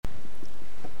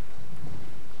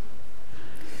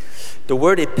The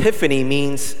word epiphany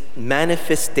means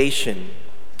manifestation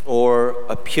or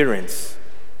appearance.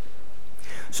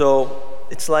 So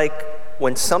it's like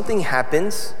when something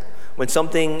happens, when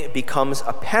something becomes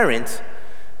apparent,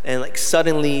 and like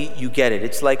suddenly you get it.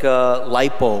 It's like a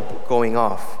light bulb going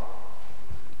off.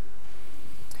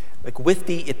 Like with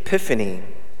the epiphany,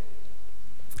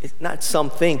 it's not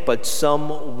something, but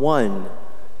someone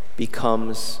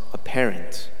becomes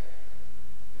apparent.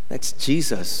 That's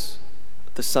Jesus,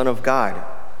 the Son of God.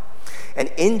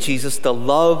 And in Jesus, the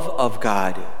love of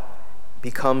God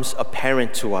becomes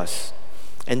apparent to us.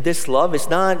 And this love is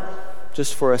not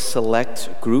just for a select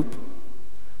group,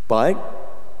 but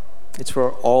it's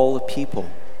for all people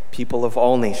of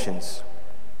all nations.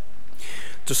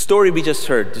 The story we just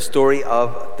heard, the story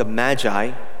of the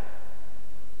Magi,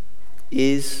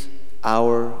 is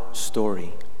our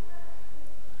story.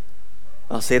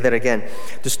 I'll say that again.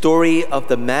 The story of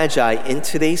the Magi in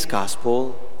today's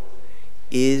gospel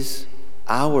is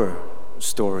our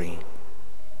story.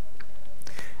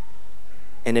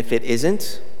 And if it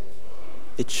isn't,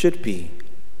 it should be.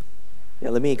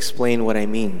 Let me explain what I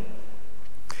mean.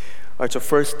 All right, so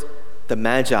first, the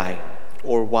Magi,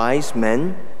 or wise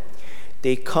men,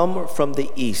 they come from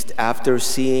the east after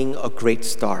seeing a great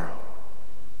star.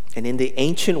 And in the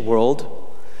ancient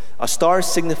world, a star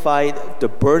signified the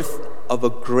birth of a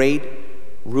great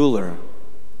ruler,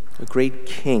 a great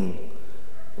king,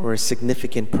 or a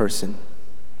significant person.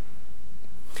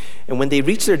 And when they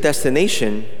reach their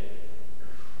destination,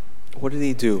 what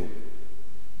do?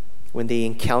 When they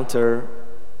encounter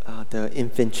the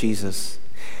infant Jesus,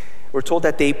 we're told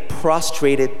that they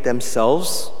prostrated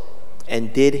themselves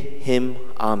and did him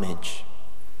homage.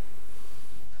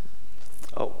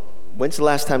 Oh, when's the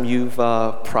last time you've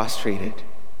prostrated?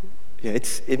 Yeah,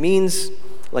 it means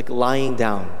like lying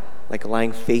down, like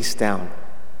lying face down.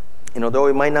 And although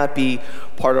it might not be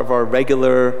part of our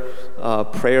regular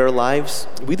prayer lives,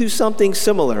 we do something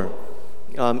similar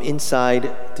inside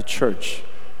the church.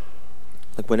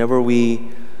 Like whenever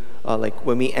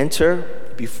when we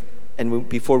enter,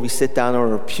 before we sit down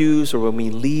on our pews, or when we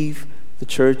leave the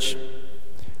church,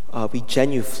 we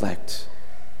genuflect,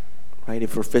 right?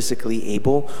 If we're physically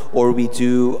able, or we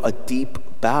do a deep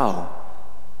bow,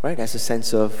 right? As a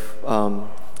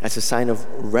sign of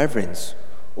reverence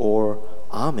or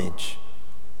homage,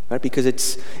 right? Because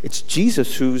it's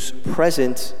Jesus who's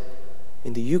present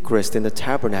in the Eucharist, in the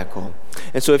tabernacle.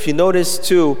 And so if you notice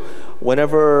too,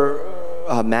 whenever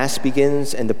Mass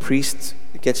begins and the priest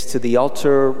gets to the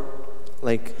altar,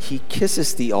 like he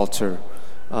kisses the altar.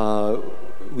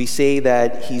 We say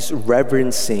that he's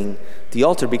reverencing the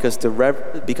altar because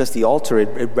the altar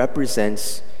it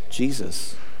represents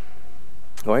Jesus.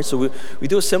 All right, so we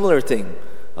do a similar thing,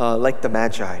 like the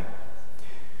Magi.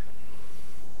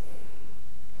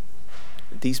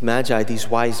 These Magi, these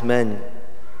wise men,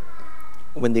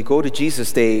 when they go to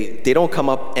Jesus, they don't come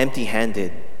up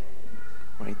empty-handed.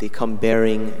 Right? They come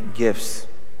bearing gifts.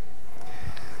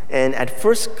 And at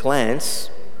first glance,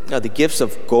 the gifts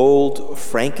of gold,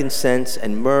 frankincense,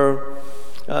 and myrrh,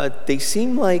 they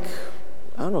seem like,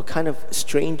 kind of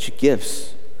strange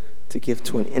gifts to give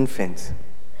to an infant.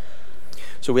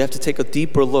 So we have to take a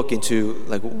deeper look into,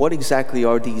 what exactly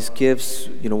are these gifts?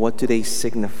 What do they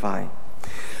signify?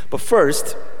 But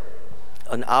first,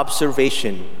 an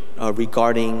observation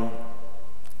regarding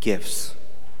gifts.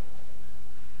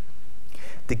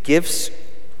 The gifts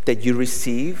that you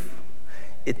receive,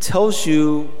 it tells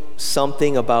you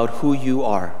something about who you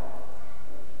are.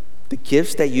 The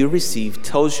gifts that you receive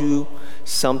tells you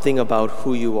something about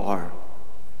who you are.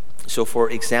 So for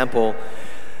example,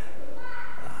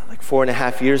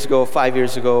 5 years ago,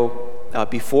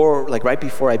 right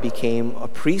before I became a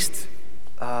priest,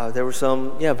 there were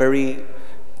some very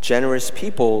generous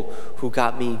people who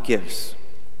got me gifts.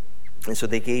 And so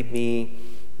they gave me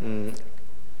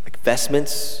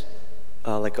vestments,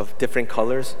 of different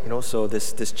colors, so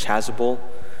this chasuble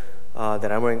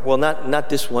that I'm wearing, well, not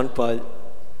this one, but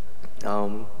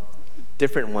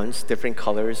different ones, different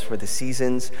colors for the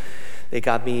seasons. They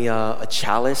got me a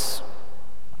chalice.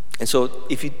 And so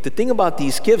the thing about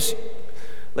these gifts,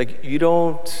 you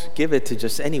don't give it to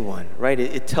just anyone, right?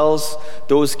 It tells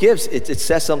those gifts, it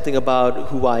says something about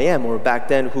who I am, or back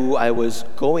then who I was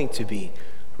going to be,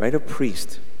 right? A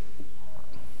priest.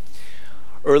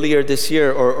 Earlier this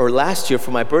year, or last year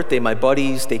for my birthday, my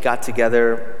buddies, they got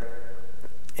together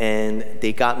and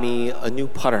they got me a new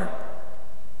putter.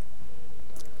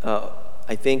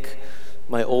 I think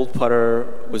my old putter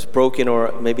was broken,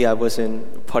 or maybe I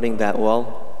wasn't putting that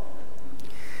well.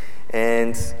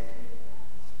 And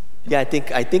I think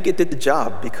it did the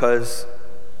job, because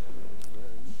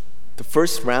The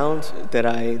first round that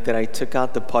I took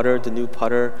out the new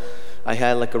putter, I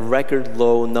had like a record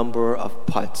low number of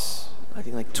putts. I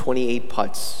think like 28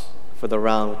 putts for the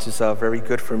round, which is very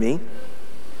good for me.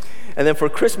 And then for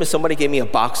Christmas, somebody gave me a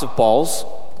box of balls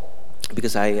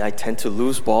because I tend to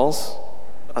lose balls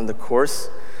on the course.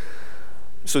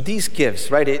 So these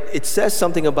gifts, right, it says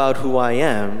something about who I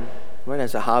am, right?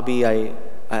 As a hobby,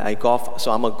 I golf,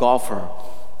 so I'm a golfer,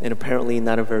 and apparently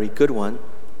not a very good one.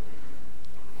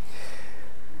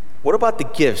 What about the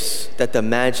gifts that the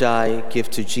Magi give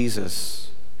to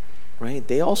Jesus, right?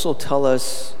 They also tell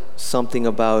us something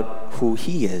about who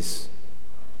he is.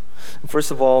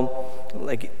 First of all,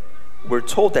 like, we're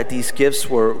told that these gifts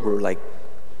were like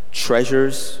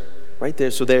treasures,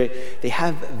 right? So they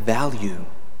have value,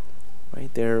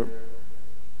 right? They're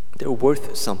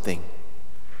worth something.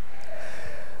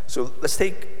 So let's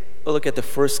take a look at the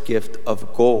first gift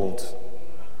of gold.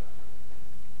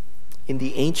 In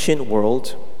the ancient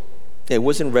world, it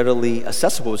wasn't readily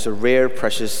accessible. It's a rare,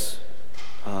 precious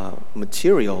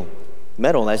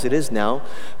metal as it is now.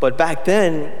 But back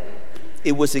then,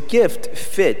 it was a gift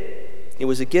fit. It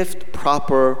was a gift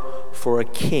proper for a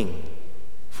king.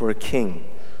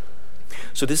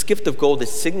 So this gift of gold, it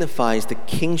signifies the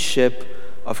kingship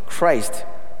of Christ.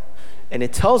 And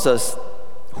it tells us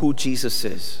who Jesus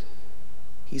is.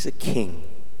 He's a king.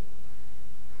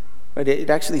 Right? It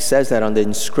actually says that on the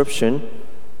inscription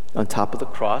on top of the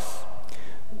cross.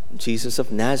 Jesus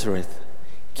of Nazareth,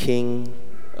 King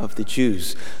of the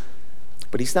Jews.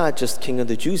 But he's not just King of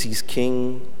the Jews, he's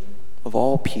King of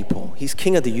all people. He's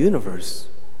King of the universe.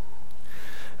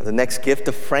 The next gift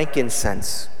of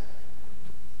frankincense.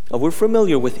 We're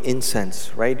familiar with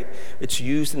incense, right? It's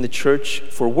used in the church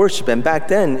for worship. And back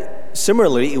then,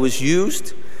 similarly, it was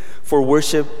used for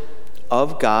worship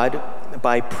of God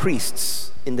by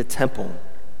priests in the temple.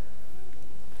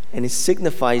 And it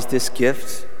signifies this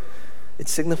gift. It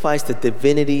signifies the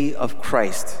divinity of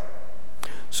Christ.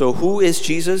 So who is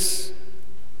Jesus?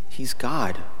 He's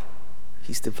God.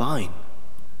 He's divine.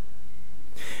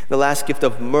 The last gift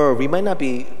of myrrh, we might not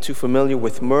be too familiar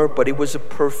with myrrh, but it was a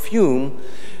perfume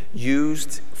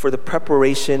used for the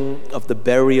preparation of the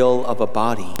burial of a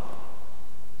body.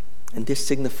 And this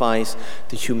signifies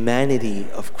the humanity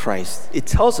of Christ. It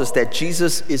tells us that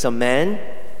Jesus is a man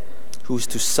who is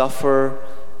to suffer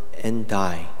and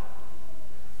die.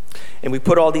 And we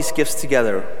put all these gifts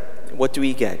together. What do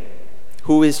we get?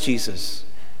 Who is Jesus?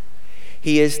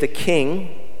 He is the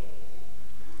King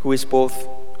who is both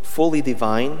fully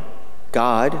divine,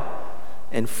 God,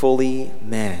 and fully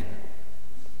man.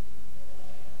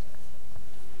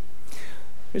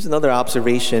 Here's another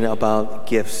observation about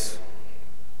gifts.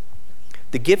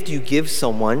 The gift you give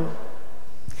someone,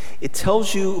 it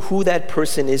tells you who that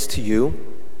person is to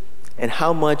you and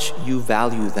how much you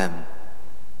value them.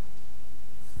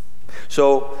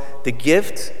 So the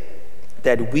gift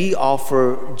that we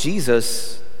offer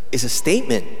Jesus is a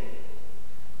statement.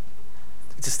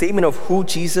 It's a statement of who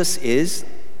Jesus is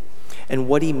and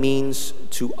what he means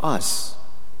to us,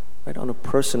 right, on a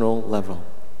personal level.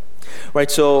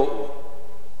 Right, so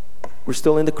we're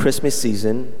still in the Christmas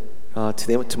season.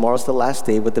 Tomorrow's the last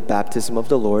day with the baptism of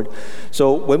the Lord.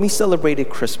 So when we celebrated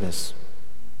Christmas,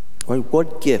 right,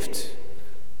 what gift,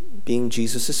 being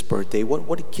Jesus' birthday,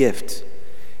 what gift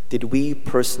did we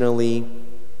personally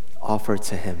offer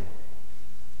to him?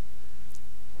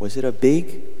 Was it a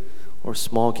big or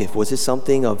small gift? Was it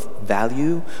something of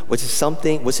value? Was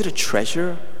it a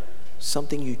treasure?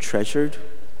 Something you treasured?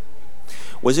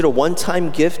 Was it a one-time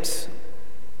gift,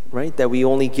 right, that we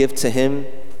only give to him?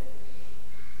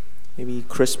 Maybe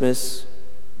Christmas,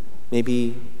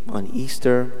 maybe on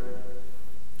Easter?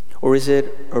 Or is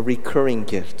it a recurring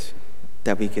gift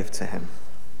that we give to him?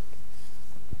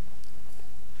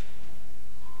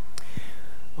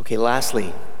 Okay,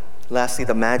 lastly,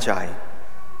 the Magi.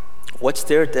 What's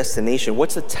their destination?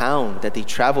 What's the town that they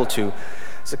travel to?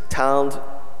 It's a town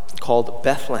called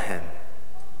Bethlehem.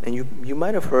 And you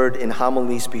might have heard in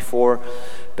homilies before,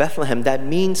 Bethlehem, that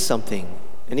means something.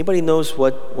 Anybody knows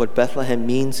what Bethlehem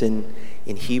means in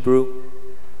Hebrew?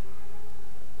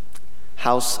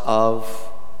 House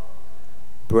of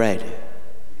bread.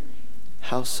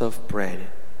 House of bread.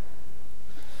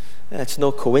 It's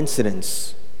no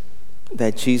coincidence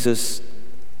that Jesus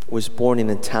was born in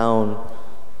a town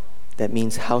that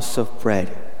means house of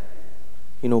bread.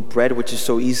 You know, bread which is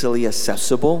so easily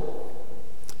accessible,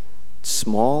 it's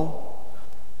small,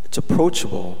 it's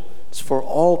approachable, it's for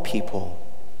all people,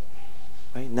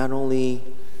 right? Not only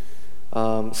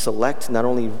select, not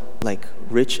only like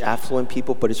rich, affluent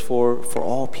people, but it's for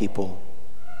all people.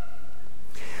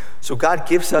 So God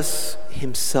gives us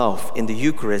himself in the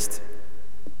Eucharist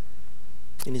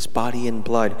in his body and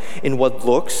blood, in what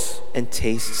looks and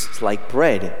tastes like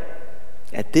bread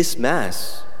at this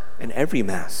Mass and every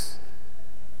Mass.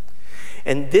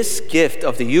 And this gift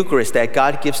of the Eucharist that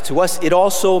God gives to us, it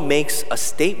also makes a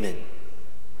statement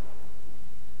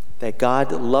that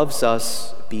God loves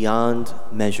us beyond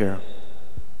measure.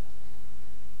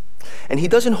 And he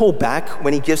doesn't hold back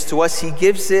when he gives to us. He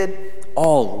gives it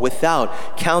all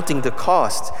without counting the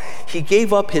cost. He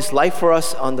gave up his life for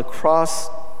us on the cross,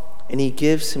 and he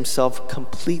gives himself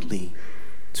completely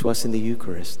to us in the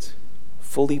Eucharist,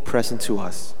 fully present to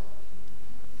us.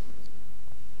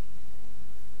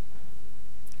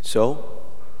 So,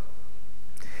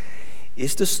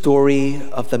 is the story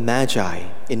of the Magi,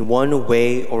 in one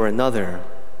way or another,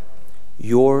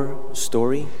 your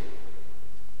story?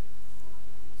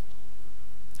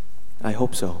 I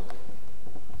hope so.